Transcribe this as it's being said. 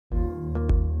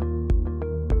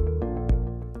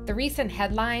The recent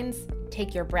headlines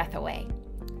take your breath away.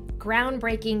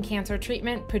 Groundbreaking cancer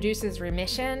treatment produces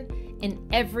remission in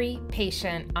every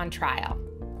patient on trial.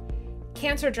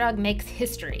 Cancer drug makes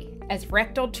history as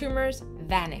rectal tumors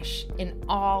vanish in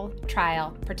all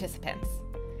trial participants.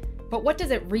 But what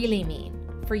does it really mean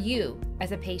for you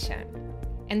as a patient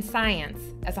and science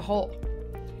as a whole?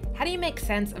 How do you make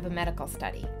sense of a medical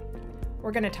study?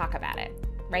 We're going to talk about it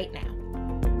right now.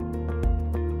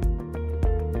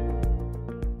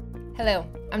 Hello,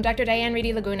 I'm Dr. Diane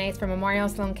Reidy-Lagunes from Memorial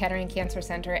Sloan Kettering Cancer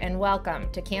Center, and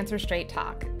welcome to Cancer Straight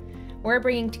Talk. We're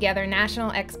bringing together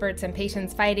national experts and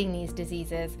patients fighting these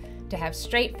diseases to have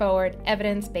straightforward,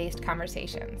 evidence-based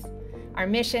conversations. Our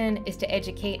mission is to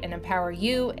educate and empower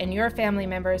you and your family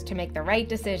members to make the right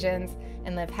decisions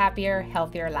and live happier,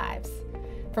 healthier lives.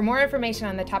 For more information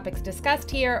on the topics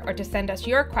discussed here or to send us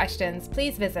your questions,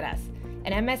 please visit us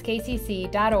at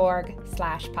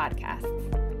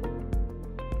mskcc.org/podcasts.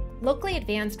 Locally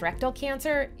advanced rectal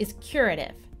cancer is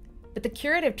curative, but the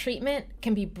curative treatment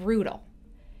can be brutal.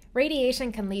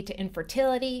 Radiation can lead to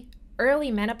infertility, early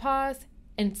menopause,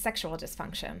 and sexual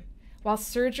dysfunction, while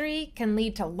surgery can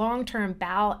lead to long-term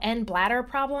bowel and bladder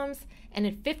problems, and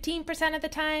at 15% of the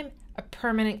time, a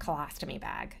permanent colostomy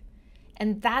bag.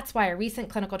 And that's why a recent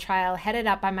clinical trial headed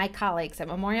up by my colleagues at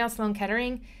Memorial Sloan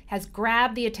Kettering has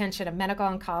grabbed the attention of medical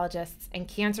oncologists and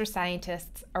cancer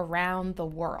scientists around the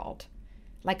world.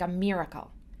 Like a miracle.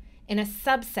 In a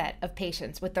subset of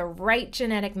patients with the right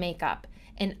genetic makeup,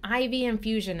 an IV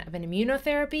infusion of an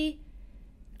immunotherapy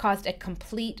caused a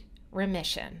complete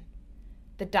remission.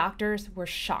 The doctors were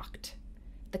shocked.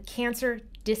 The cancer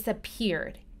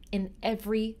disappeared in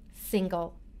every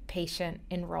single patient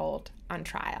enrolled on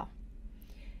trial.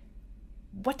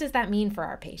 What does that mean for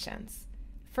our patients?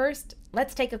 First,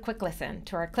 let's take a quick listen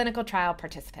to our clinical trial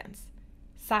participants,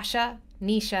 Sasha,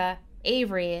 Nisha,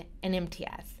 Avery, and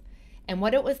Diaz, and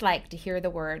what it was like to hear the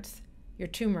words, "Your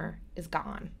tumor is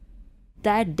gone."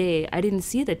 That day, I didn't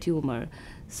see the tumor.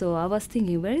 So I was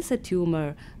thinking, where is the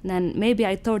tumor? And then maybe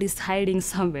I thought it's hiding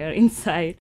somewhere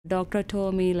inside. Doctor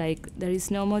told me, there is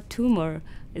no more tumor.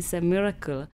 It's a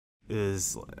miracle. It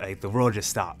was like the world just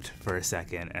stopped for a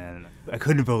second, and I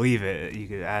couldn't believe it. You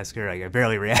could ask her, I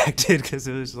barely reacted because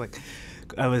it was like,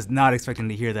 I was not expecting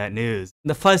to hear that news.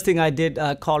 The first thing I did,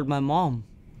 I called my mom.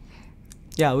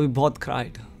 Yeah, we both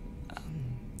cried.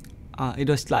 It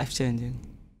was life-changing.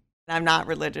 I'm not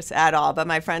religious at all, but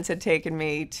my friends had taken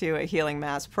me to a healing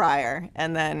mass prior,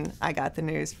 and then I got the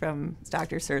news from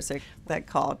Dr. Cercek that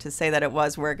called to say that it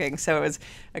was working. So it was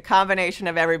a combination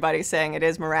of everybody saying it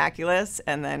is miraculous,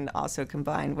 and then also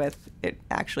combined with it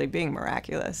actually being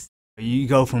miraculous. You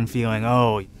go from feeling,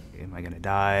 oh, am I going to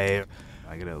die? Am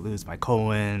I going to lose my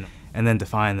colon? And then to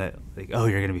find that, oh,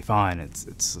 you're going to be fine. It's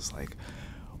just like,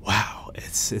 wow, it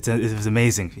was an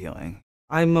amazing feeling.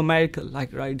 I'm a miracle,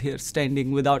 right here,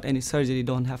 standing without any surgery,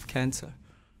 don't have cancer.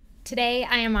 Today,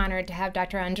 I am honored to have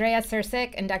Dr. Andrea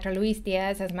Cercek and Dr. Luis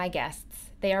Diaz as my guests.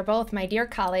 They are both my dear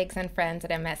colleagues and friends at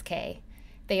MSK.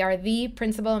 They are the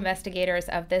principal investigators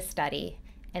of this study,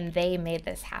 and they made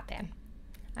this happen.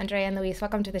 Andrea and Luis,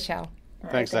 welcome to the show.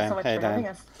 Thanks, Diane. So much for having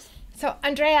us. So,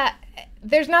 Andrea,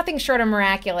 there's nothing short of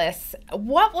miraculous.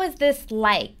 What was this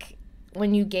like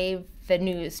when you gave the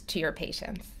news to your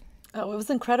patients? Oh, it was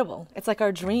incredible. It's like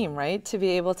our dream, right? To be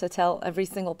able to tell every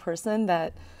single person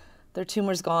that their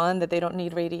tumor's gone, that they don't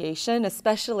need radiation,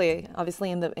 especially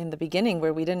obviously in the beginning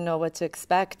where we didn't know what to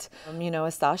expect.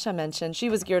 As Sasha mentioned, she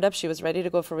was geared up. She was ready to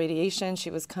go for radiation. She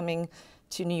was coming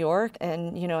to New York,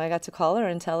 and I got to call her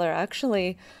and tell her,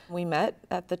 actually, we met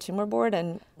at the tumor board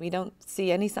and we don't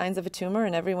see any signs of a tumor,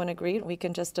 and everyone agreed we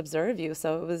can just observe you.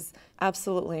 So it was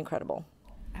absolutely incredible.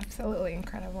 Absolutely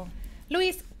incredible.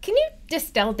 Luis, can you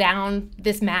distill down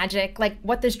this magic, like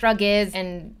what this drug is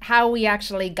and how we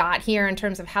actually got here in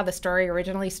terms of how the story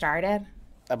originally started?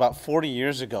 About 40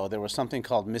 years ago, there was something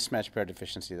called mismatch pair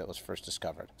deficiency that was first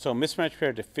discovered. So mismatch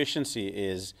pair deficiency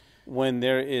is when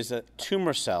there is a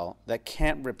tumor cell that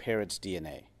can't repair its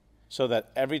DNA, so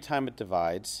that every time it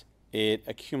divides, it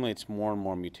accumulates more and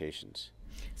more mutations.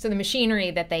 So the machinery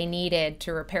that they needed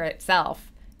to repair itself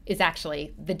is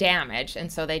actually the damage,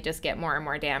 and so they just get more and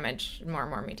more damage, more and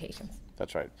more mutations.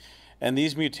 That's right. And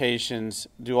these mutations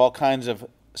do all kinds of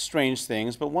strange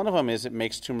things, but one of them is it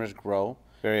makes tumors grow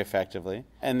very effectively.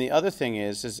 And the other thing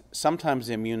is sometimes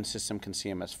the immune system can see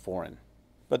them as foreign.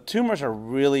 But tumors are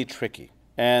really tricky,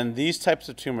 and these types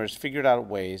of tumors figured out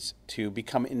ways to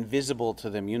become invisible to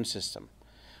the immune system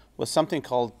with something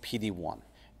called PD-1.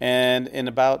 And in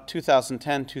about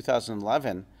 2010,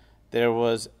 2011, there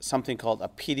was something called a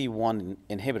PD-1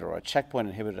 inhibitor, or a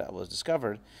checkpoint inhibitor that was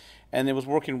discovered, and it was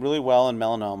working really well in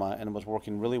melanoma, and it was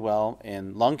working really well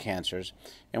in lung cancers,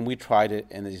 and we tried it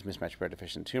in these mismatch repair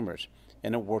deficient tumors,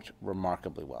 and it worked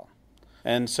remarkably well.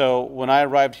 And so when I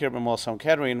arrived here at Memorial Sloan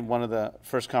Kettering, one of the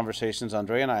first conversations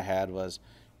Andrea and I had was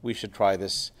we should try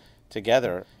this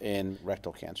together in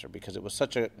rectal cancer, because it was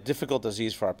such a difficult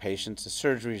disease for our patients. The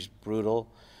surgery is brutal,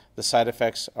 the side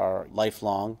effects are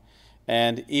lifelong,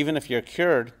 and even if you're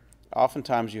cured,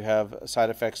 oftentimes you have side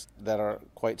effects that are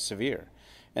quite severe,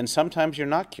 and sometimes you're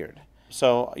not cured.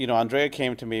 So, Andrea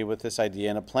came to me with this idea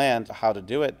and a plan to how to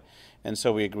do it, and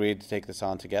so we agreed to take this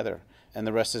on together, and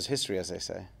the rest is history, as they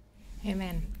say.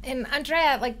 Amen. And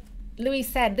Andrea, like Luis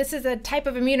said, this is a type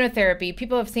of immunotherapy.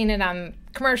 People have seen it on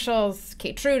commercials,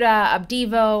 Keytruda,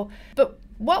 Opdivo. But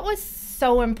what was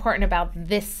so important about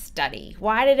this study?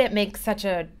 Why did it make such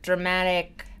a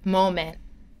dramatic moment?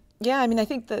 Yeah, I mean, I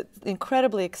think the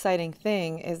incredibly exciting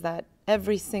thing is that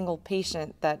every single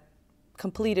patient that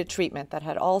completed treatment, that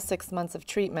had all 6 months of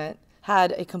treatment,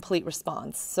 had a complete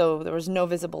response. So there was no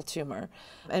visible tumor.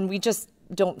 And we just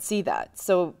don't see that.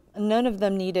 So none of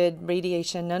them needed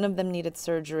radiation, none of them needed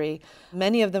surgery.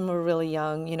 Many of them were really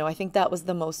young. I think that was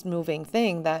the most moving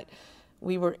thing, that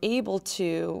we were able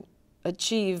to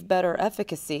achieve better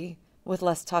efficacy with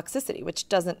less toxicity, which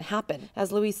doesn't happen.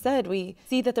 As Luis said, we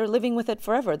see that they're living with it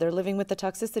forever. They're living with the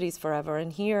toxicities forever.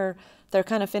 And here, they're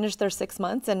kind of finished their 6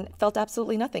 months and felt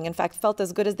absolutely nothing. In fact, felt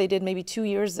as good as they did maybe 2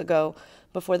 years ago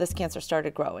before this cancer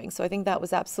started growing. So I think that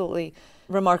was absolutely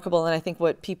remarkable, and I think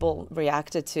what people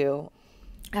reacted to.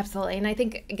 Absolutely. And I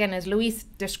think, again, as Luis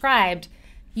described,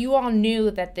 you all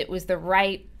knew that it was the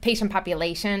right patient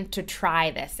population to try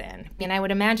this in. And I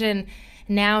would imagine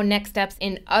now next steps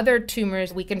in other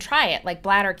tumors, we can try it, like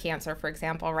bladder cancer, for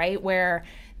example, right? Where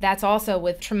that's also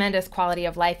with tremendous quality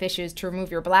of life issues to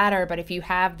remove your bladder. But if you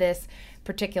have this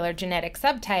particular genetic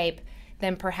subtype,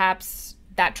 then perhaps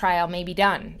that trial may be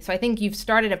done. So I think you've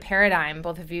started a paradigm,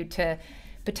 both of you, to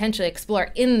potentially explore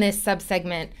in this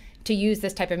subsegment to use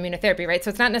this type of immunotherapy, right? So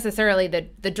it's not necessarily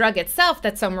the drug itself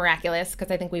that's so miraculous, because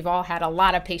I think we've all had a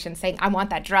lot of patients saying, I want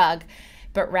that drug,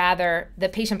 but rather the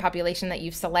patient population that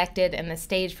you've selected and the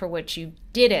stage for which you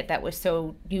did it that was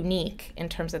so unique in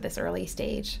terms of this early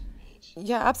stage.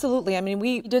 Yeah, absolutely. I mean,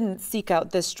 we didn't seek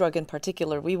out this drug in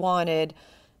particular. We wanted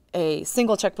a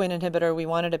single checkpoint inhibitor, we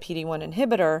wanted a PD-1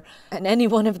 inhibitor, and any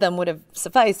one of them would have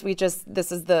sufficed.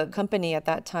 This is the company at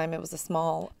that time, it was a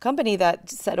small company that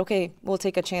said, okay, we'll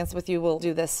take a chance with you, we'll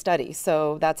do this study.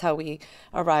 So that's how we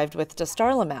arrived with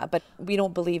dostarlimab. But we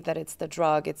don't believe that it's the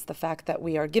drug, it's the fact that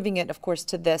we are giving it, of course,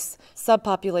 to this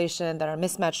subpopulation that are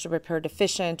mismatch repair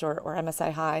deficient or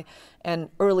MSI high and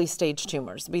early stage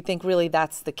tumors. We think really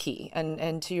that's the key.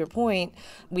 And to your point,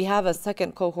 we have a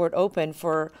second cohort open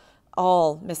for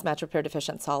all mismatch repair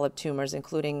deficient solid tumors,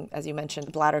 including, as you mentioned,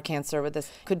 bladder cancer, where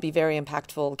this could be very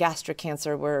impactful, gastric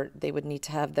cancer, where they would need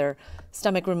to have their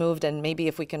stomach removed, and maybe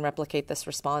if we can replicate this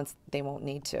response, they won't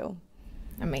need to.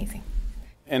 Amazing.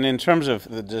 And in terms of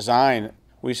the design,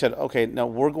 we said, okay, now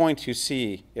we're going to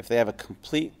see if they have a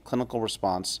complete clinical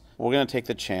response. We're going to take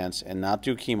the chance and not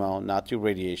do chemo, not do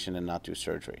radiation, and not do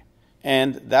surgery.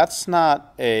 And that's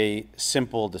not a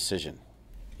simple decision.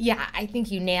 Yeah, I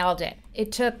think you nailed it.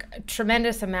 It took a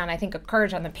tremendous amount, I think, of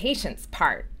courage on the patient's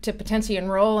part to potentially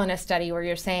enroll in a study where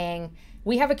you're saying,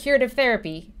 we have a curative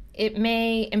therapy. It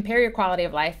may impair your quality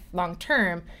of life long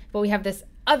term, but we have this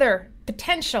other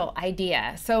potential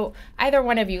idea. So either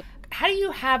one of you, how do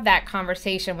you have that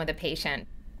conversation with a patient?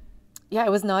 Yeah,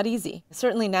 it was not easy.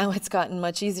 Certainly now it's gotten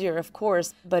much easier, of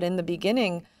course, but in the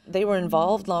beginning, they were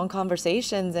involved, long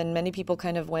conversations, and many people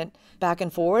kind of went back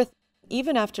and forth.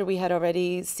 Even after we had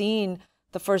already seen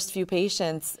the first few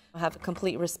patients have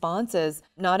complete responses,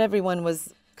 not everyone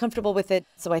was comfortable with it.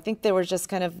 So I think there were just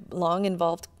kind of long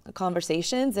involved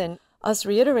conversations and us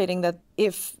reiterating that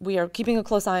if we are keeping a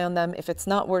close eye on them, if it's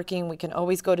not working, we can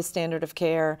always go to standard of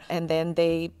care. And then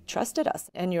they trusted us.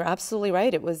 And you're absolutely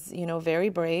right. It was, very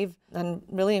brave and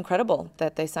really incredible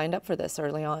that they signed up for this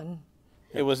early on.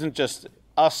 It wasn't just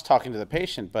us talking to the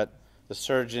patient, but the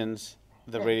surgeons,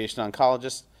 the radiation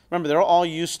oncologists. Remember, they're all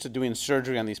used to doing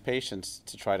surgery on these patients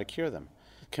to try to cure them.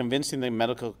 Convincing the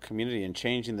medical community and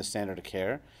changing the standard of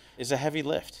care is a heavy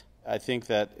lift. I think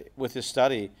that with this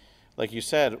study, like you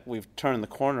said, we've turned the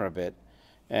corner a bit,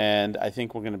 and I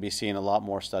think we're going to be seeing a lot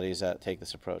more studies that take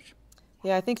this approach.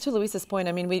 Yeah, I think to Luis's point,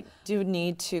 I mean, we do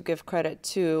need to give credit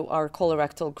to our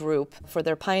colorectal group for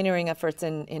their pioneering efforts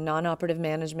in non-operative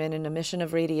management and emission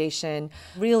of radiation,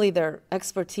 really their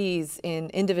expertise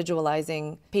in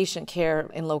individualizing patient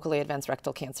care in locally advanced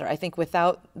rectal cancer. I think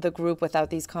without the group, without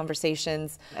these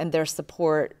conversations and their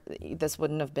support, this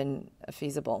wouldn't have been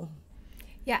feasible.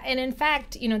 Yeah, and in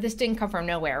fact, this didn't come from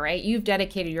nowhere, right? You've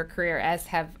dedicated your career, as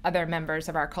have other members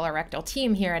of our colorectal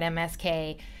team here at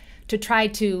MSK, to try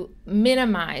to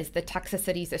minimize the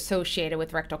toxicities associated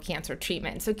with rectal cancer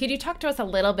treatment. So could you talk to us a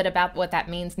little bit about what that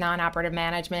means, non-operative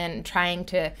management, and trying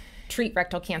to treat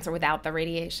rectal cancer without the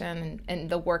radiation and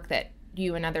the work that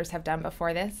you and others have done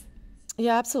before this?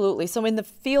 Yeah, absolutely. So in the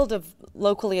field of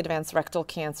locally advanced rectal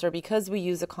cancer, because we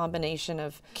use a combination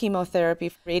of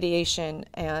chemotherapy, radiation,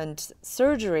 and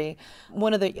surgery,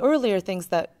 one of the earlier things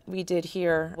that we did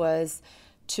here was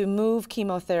to move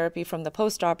chemotherapy from the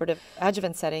postoperative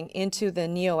adjuvant setting into the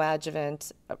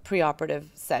neoadjuvant preoperative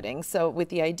setting. So with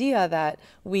the idea that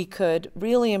we could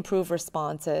really improve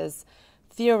responses,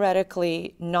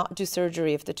 theoretically not do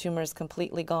surgery if the tumor is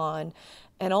completely gone,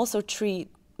 and also treat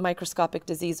microscopic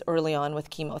disease early on with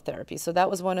chemotherapy. So that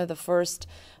was one of the first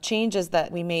changes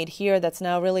that we made here that's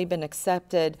now really been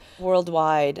accepted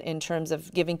worldwide in terms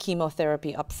of giving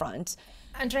chemotherapy up front.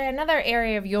 Andrea, another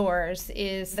area of yours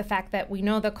is the fact that we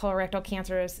know that colorectal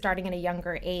cancer is starting at a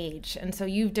younger age. And so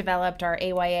you've developed our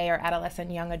AYA, or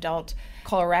Adolescent Young Adult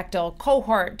Colorectal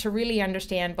Cohort, to really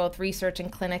understand both research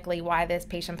and clinically why this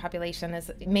patient population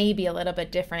is maybe a little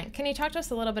bit different. Can you talk to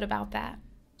us a little bit about that?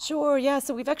 Sure, yeah.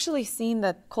 So we've actually seen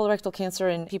that colorectal cancer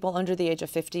in people under the age of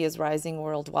 50 is rising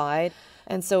worldwide.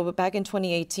 And so back in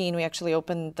 2018, we actually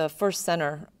opened the first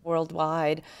center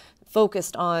worldwide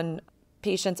focused on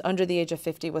patients under the age of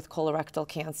 50 with colorectal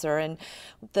cancer. And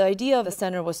the idea of the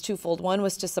center was twofold. One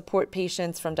was to support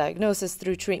patients from diagnosis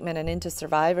through treatment and into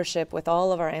survivorship with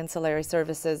all of our ancillary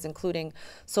services, including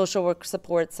social work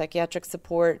support, psychiatric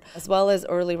support, as well as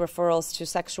early referrals to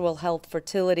sexual health,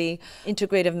 fertility,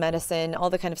 integrative medicine, all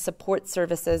the kind of support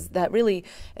services that really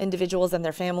individuals and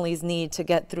their families need to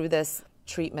get through this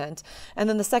treatment. And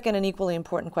then the second and equally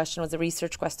important question was a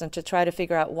research question to try to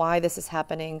figure out why this is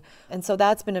happening. And so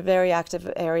that's been a very active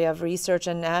area of research.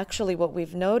 And actually what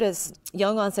we've noticed,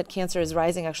 young onset cancer is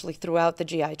rising actually throughout the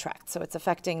GI tract. So it's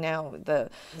affecting now the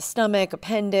stomach,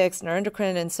 appendix,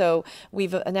 neuroendocrine. And so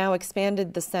we've now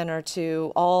expanded the center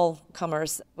to all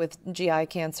comers with GI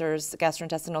cancers,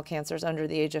 gastrointestinal cancers under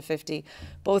the age of 50,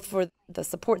 both for the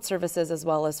support services as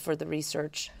well as for the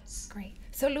research. Great.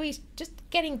 So Luis, just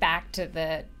getting back to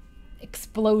the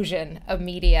explosion of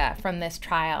media from this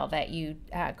trial that you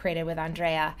created with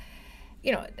Andrea,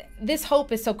 this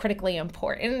hope is so critically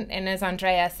important. And as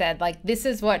Andrea said, this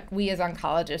is what we as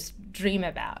oncologists dream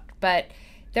about. But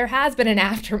there has been an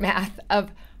aftermath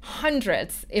of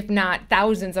hundreds, if not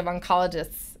thousands, of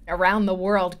oncologists around the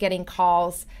world getting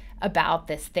calls about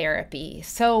this therapy.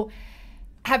 So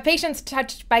have patients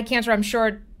touched by cancer, I'm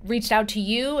sure, reached out to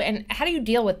you? And how do you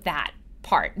deal with that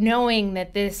part, knowing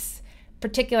that this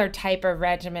particular type of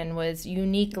regimen was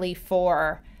uniquely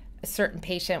for a certain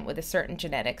patient with a certain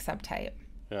genetic subtype?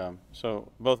 Yeah,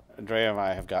 so both Andrea and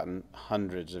I have gotten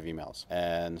hundreds of emails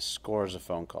and scores of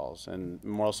phone calls, and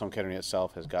Memorial Sloan Kettering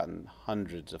itself has gotten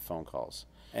hundreds of phone calls.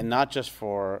 And not just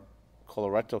for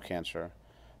colorectal cancer,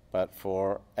 but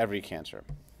for every cancer.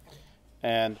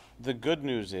 And the good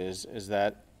news is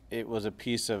that it was a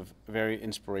piece of very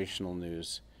inspirational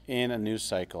news in a news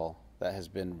cycle that has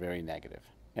been very negative.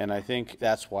 And I think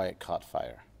that's why it caught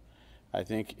fire. I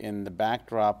think in the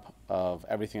backdrop of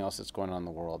everything else that's going on in the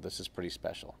world, this is pretty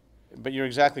special. But you're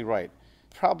exactly right.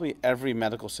 Probably every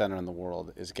medical center in the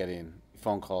world is getting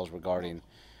phone calls regarding,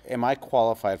 am I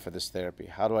qualified for this therapy?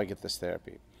 How do I get this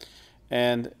therapy?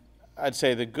 And I'd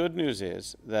say the good news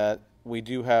is that we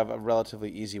do have a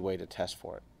relatively easy way to test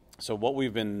for it. So what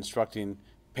we've been instructing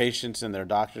patients and their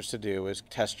doctors to do is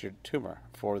test your tumor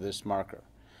for this marker.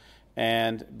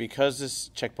 And because this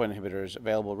checkpoint inhibitor is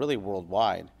available really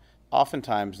worldwide,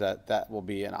 oftentimes that will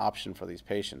be an option for these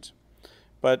patients.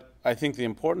 But I think the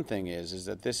important thing is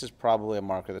that this is probably a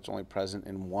marker that's only present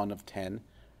in 1 of 10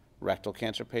 rectal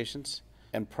cancer patients,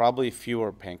 and probably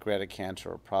fewer pancreatic cancer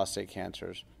or prostate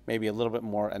cancers, maybe a little bit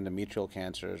more endometrial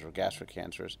cancers or gastric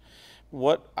cancers.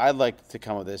 What I'd like to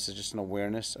come of this is just an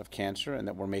awareness of cancer and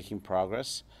that we're making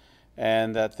progress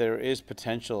and that there is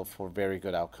potential for very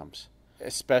good outcomes,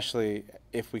 especially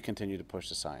if we continue to push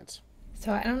the science.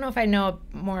 So I don't know if I know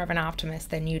more of an optimist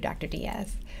than you, Dr.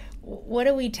 Diaz. What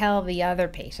do we tell the other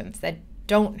patients that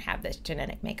don't have this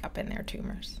genetic makeup in their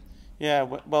tumors? Yeah,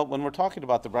 well, when we're talking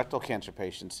about the rectal cancer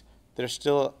patients, there's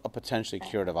still a potentially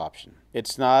curative option.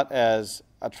 It's not as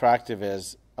attractive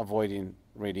as avoiding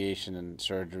radiation and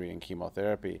surgery and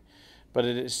chemotherapy, but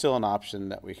it is still an option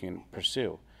that we can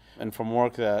pursue. And from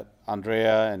work that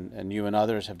Andrea and you and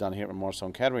others have done here at Memorial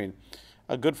Sloan Kettering,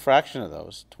 a good fraction of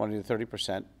those, 20 to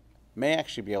 30%, may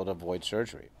actually be able to avoid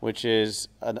surgery, which is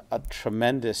a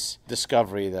tremendous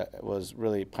discovery that was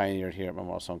really pioneered here at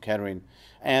Memorial Sloan Kettering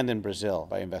and in Brazil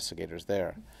by investigators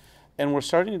there. And we're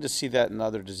starting to see that in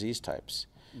other disease types.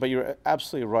 But you're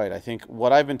absolutely right. I think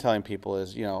what I've been telling people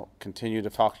is, continue to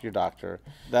talk to your doctor.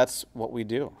 That's what we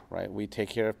do, right? We take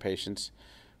care of patients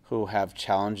who have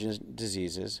challenging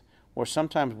diseases where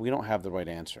sometimes we don't have the right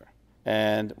answer.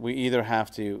 And we either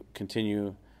have to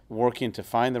continue working to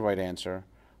find the right answer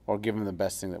or give them the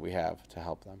best thing that we have to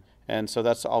help them. And so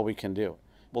that's all we can do.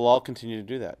 We'll all continue to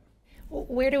do that.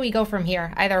 Where do we go from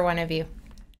here, either one of you?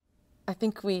 I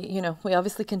think we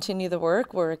obviously continue the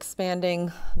work. We're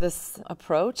expanding this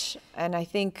approach. And I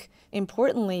think,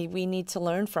 importantly, we need to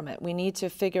learn from it. We need to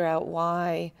figure out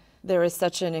why there is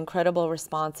such an incredible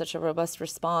response, such a robust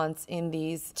response in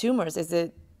these tumors. Is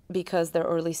it because they're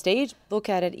early stage? Look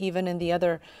at it even in the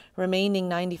other remaining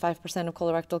 95% of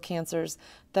colorectal cancers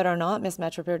that are not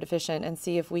mismatch repair deficient, and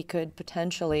see if we could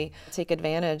potentially take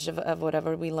advantage of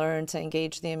whatever we learn to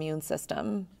engage the immune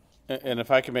system. And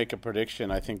if I can make a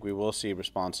prediction, I think we will see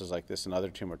responses like this in other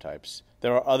tumor types.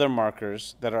 There are other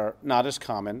markers that are not as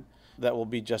common that will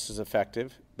be just as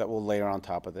effective, that will layer on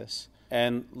top of this.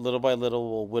 And little by little,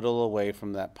 we'll whittle away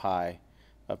from that pie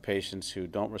of patients who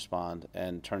don't respond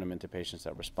and turn them into patients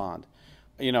that respond.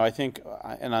 I think,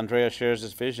 and Andrea shares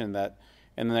this vision that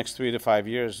in the next 3 to 5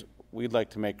 years, we'd like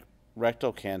to make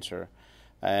rectal cancer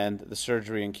and the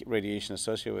surgery and radiation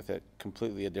associated with it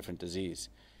completely a different disease.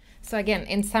 So again,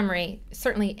 in summary,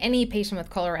 certainly any patient with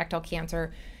colorectal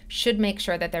cancer should make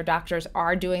sure that their doctors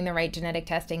are doing the right genetic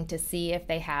testing to see if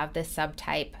they have this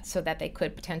subtype so that they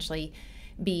could potentially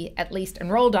be at least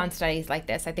enrolled on studies like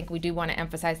this. I think we do want to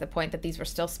emphasize the point that these were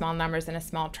still small numbers in a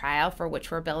small trial for which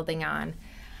we're building on,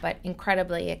 but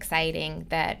incredibly exciting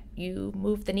that you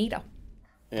moved the needle.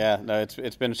 Yeah, no,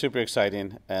 it's been super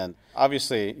exciting, and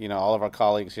obviously, all of our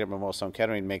colleagues here at Memorial Sloan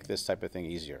Kettering make this type of thing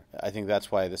easier. I think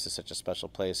that's why this is such a special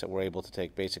place, that we're able to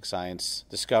take basic science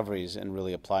discoveries and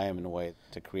really apply them in a way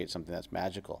to create something that's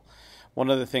magical. One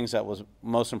of the things that was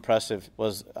most impressive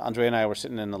was Andrea and I were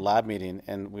sitting in a lab meeting,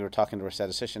 and we were talking to our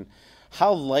statistician.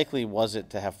 How likely was it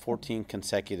to have 14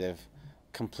 consecutive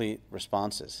complete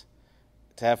responses?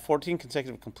 To have 14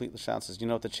 consecutive complete responses, do you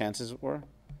know what the chances were?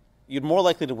 You're more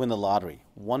likely to win the lottery.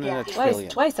 One in a trillion.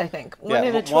 Twice, I think. One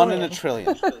in a trillion. One in a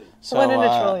trillion. So, one in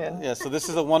a trillion. Yeah, so this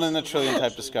is a 1 in a trillion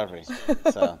type discovery.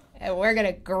 So. And we're going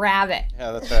to grab it.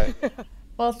 Yeah, that's right.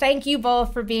 Well, thank you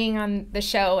both for being on the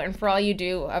show and for all you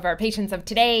do of our patients of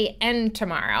today and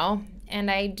tomorrow. And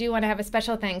I do want to have a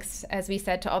special thanks, as we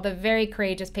said, to all the very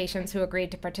courageous patients who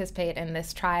agreed to participate in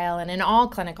this trial and in all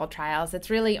clinical trials. It's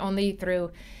really only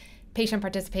through patient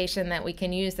participation that we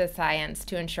can use this science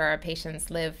to ensure our patients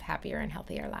live happier and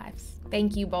healthier lives.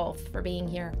 Thank you both for being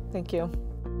here. Thank you.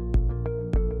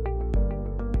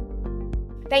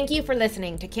 Thank you for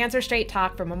listening to Cancer Straight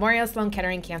Talk from Memorial Sloan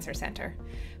Kettering Cancer Center.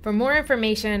 For more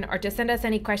information or to send us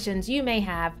any questions you may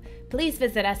have, please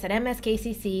visit us at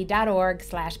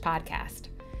mskcc.org/podcast.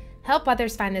 Help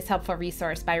others find this helpful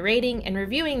resource by rating and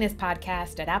reviewing this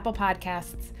podcast at Apple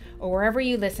Podcasts or wherever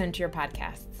you listen to your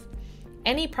podcasts.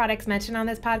 Any products mentioned on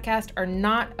this podcast are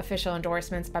not official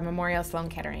endorsements by Memorial Sloan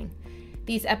Kettering.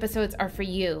 These episodes are for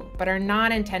you, but are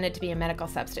not intended to be a medical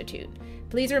substitute.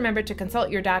 Please remember to consult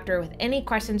your doctor with any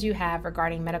questions you have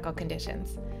regarding medical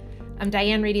conditions. I'm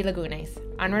Diane Reidy-Lagunes.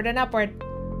 Onward and upward.